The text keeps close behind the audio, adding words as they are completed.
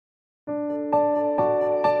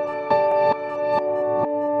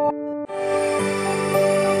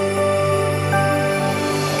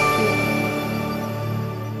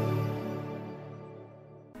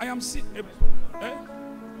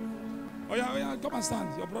yeah, come and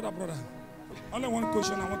stand. Your brother. Only one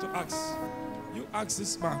question I want to ask. You ask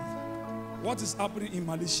this man, what is happening in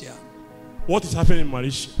Malaysia? What is happening in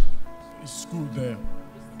Malaysia? It's school there.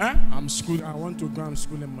 Huh? I'm school. I want to go and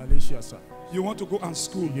school in Malaysia, sir. You want to go and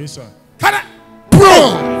school? Yes, sir. Bro!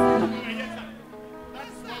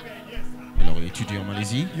 Alors, étudier en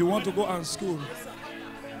Malaisie. You want to go and school?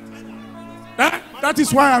 Huh? That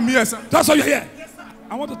is why I'm here, sir. That's why you're here.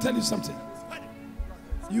 I want to tell you something.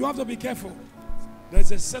 You have to be careful.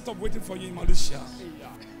 There's a setup waiting for you in Malaysia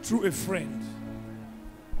through a friend.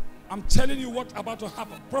 I'm telling you what's about to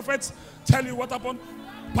happen. Prophets tell you what happened,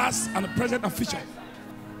 past and present and future.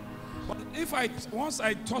 But if once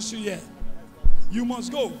I toss you here, you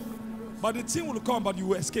must go. But the thing will come, but you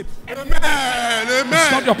will escape. Amen. Amen.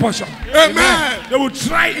 It's not your portion. Amen. They will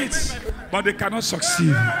try it, but they cannot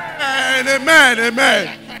succeed. Amen. Amen.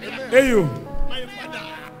 Hey, you.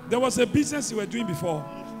 There was a business you were doing before.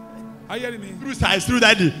 Are you hearing me? Through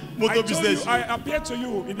daddy. Motor business. I appeared to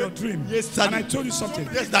you in your dream. Yes, sir. And I told you something.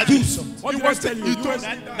 Yes, daddy. What did I tell you? You told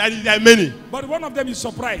daddy there are many. But one of them is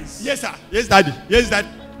surprised. Yes, sir. Yes, daddy. Yes, daddy.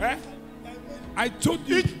 Eh? I told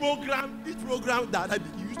you. Each program that daddy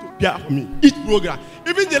used to appear for me. Each program.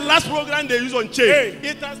 Even the last program they used on chain.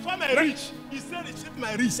 It transformed my reach. He said receive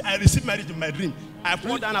my reach. I received my reach in my dream. I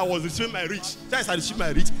thought that I was receiving my reach. Since I received my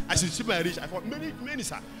reach, I should receive my reach. I thought many,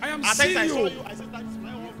 sir. I am seeing you. I said that is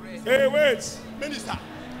my own. Hey, wait. Minister.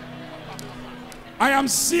 I am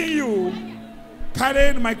seeing you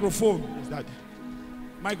carrying microphone. Yes, daddy.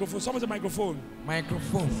 Microphone. Someone say microphone.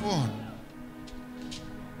 Microphone.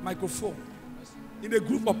 In a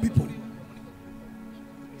group of people.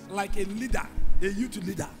 Like a leader. A youth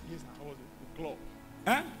leader. Yes, I was in the club.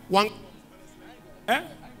 Eh? One. Eh?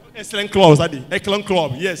 Excellent club, daddy. Excellent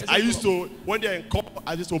club. Yes. I used to, when they're in club,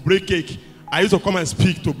 I used to break cake. I used to come and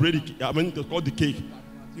speak to break the cake. I mean, to call the cake.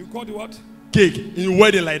 You call the what? Cake. In a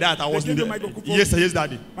wedding like that, I was in the microphone. Yes, sir. Yes,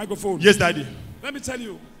 daddy. Microphone. Yes, daddy. Let me tell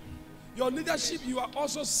you. Your leadership, you are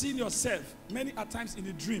also seeing yourself many a times in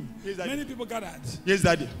the dream. Yes, daddy. Many people gathered. Yes,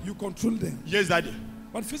 daddy. You control them. Yes, daddy.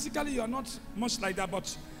 But physically, you are not much like that.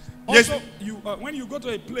 But Yes. also, when you go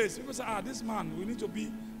to a place, people say, this man, we need to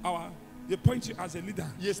be they point you as a leader.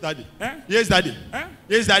 Yes, daddy. Eh? Yes, daddy. Eh?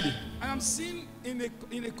 Yes, daddy. I am seeing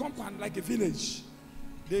in a compound, like a village,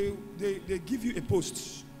 they give you a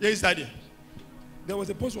post. Yes, daddy. There was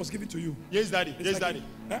a post was given to you. Yes, daddy. It's Yes, like daddy.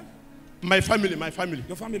 Eh? My family.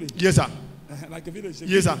 Your family? Yes, sir. Like a village.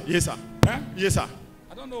 Yes, sir. Yes, sir. Eh? Yes, sir.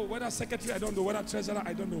 I don't know whether secretary, I don't know whether treasurer,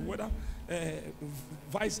 I don't know whether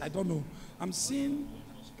vice, I don't know. I'm seeing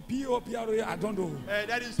PO, PRO, I don't know.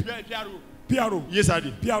 That is PRO. PRO. Yes,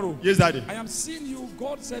 daddy. PRO. Yes, daddy. I am seeing you.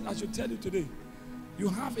 God said I should tell you today. You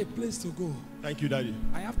have a place to go. Thank you, daddy.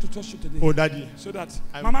 I have to touch you today. Oh, daddy. So that,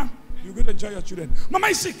 Mama, you're going to enjoy your children. Mama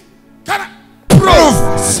is sick. Can I?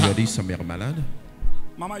 Il a dit sa mère malade.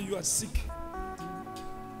 Mama, you are sick.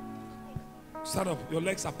 Stand up. Your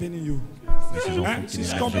legs are paining you.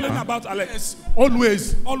 She's complaining about her legs.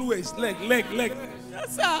 Always. Always. Leg. Yes,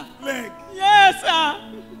 sir. Leg. Yes, sir.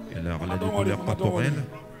 Et alors, elle a des douleurs corporelles.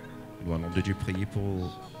 Il doit, l'homme de Dieu, prier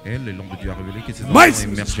pour elle. Et l'homme de Dieu a révélé que ses enfants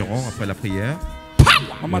émergeront après la prière.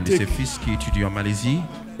 Il a ses fils qui étudient en Malaisie.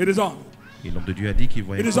 It is on. Et l'homme de Dieu a dit qu'il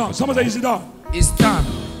voyait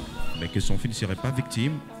mais que son fils ne serait pas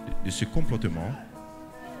victime de ce complotement.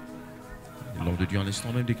 L'homme de Dieu en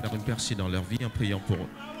l'instant même déclare une percée dans leur vie en priant pour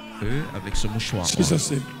eux avec ce mouchoir.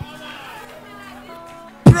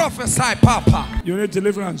 Prophesy, Papa. You need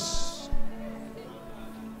deliverance.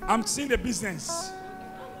 I'm seeing the business.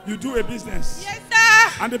 You do a business. Yes,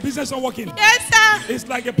 sir. And the business is not working. Yes, sir. It's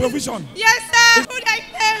like a provision. Yes, sir.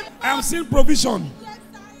 I am seeing provision. Yes, sir.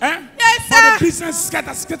 Eh? Yes, sir. For the business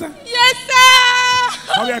scatter. Yes,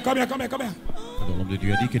 sir. Come here. Alors l'homme de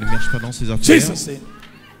Dieu a dit qu'elle ne marche pas dans ses affaires. Jesus.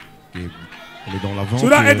 Elle est dans la vente des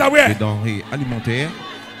denrées alimentaires.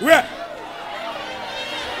 Where?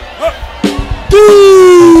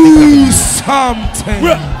 Do something.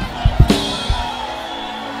 Where?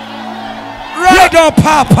 Right on,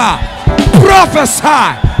 Papa.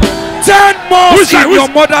 Prophesy. 10 months in your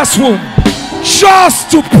mother's womb. Just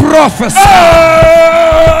to prophesy.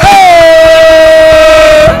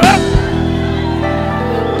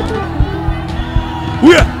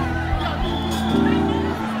 Where?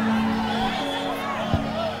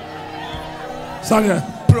 Stand here.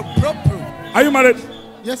 Are you married?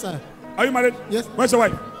 Yes, sir. Are you married? Yes. Where's your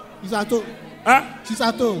wife? She's at home. Huh? She's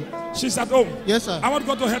at home. She's at home. Yes, sir. I want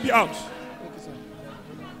God to help you out. Okay, sir.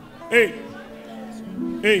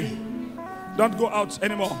 Hey. Don't go out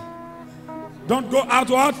anymore. Don't go out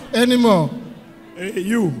what? Anymore. Hey,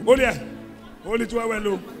 you. Hold here. Hold it well,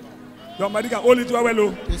 look. Your medical, hold it well,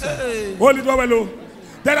 well. Yes, sir. Hold it well.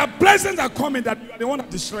 There are blessings that come in that you are the one that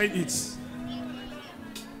destroy it.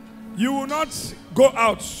 You will not go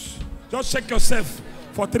out. Just check yourself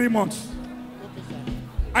for 3 months.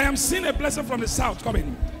 I am seeing a blessing from the south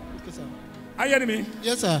coming. Okay, sir. Are you hearing me?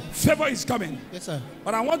 Yes, sir. Favor is coming. Yes, sir.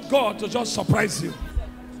 But I want God to just surprise you.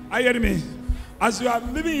 Are you hearing me? As you are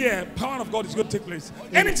living here, power of God is going to take place.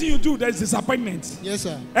 Anything you do, there is disappointment. Yes,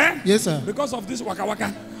 sir. Eh? Yes, sir. Because of this waka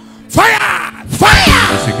waka. Fire!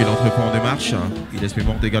 Fire! Ce qu'il entreprend en démarche, il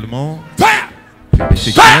expérimente également Fire! des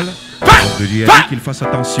séquelles. Donc de lui a dit qu'il fasse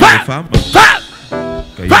attention aux femmes.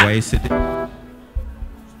 Quand il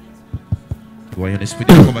voyait un esprit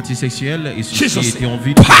de combatif sexuel et ceci était en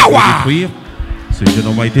vue de le détruire. Ce jeune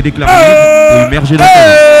homme a été déclaré libre ou immergé dans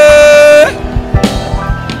le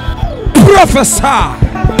Prophesy.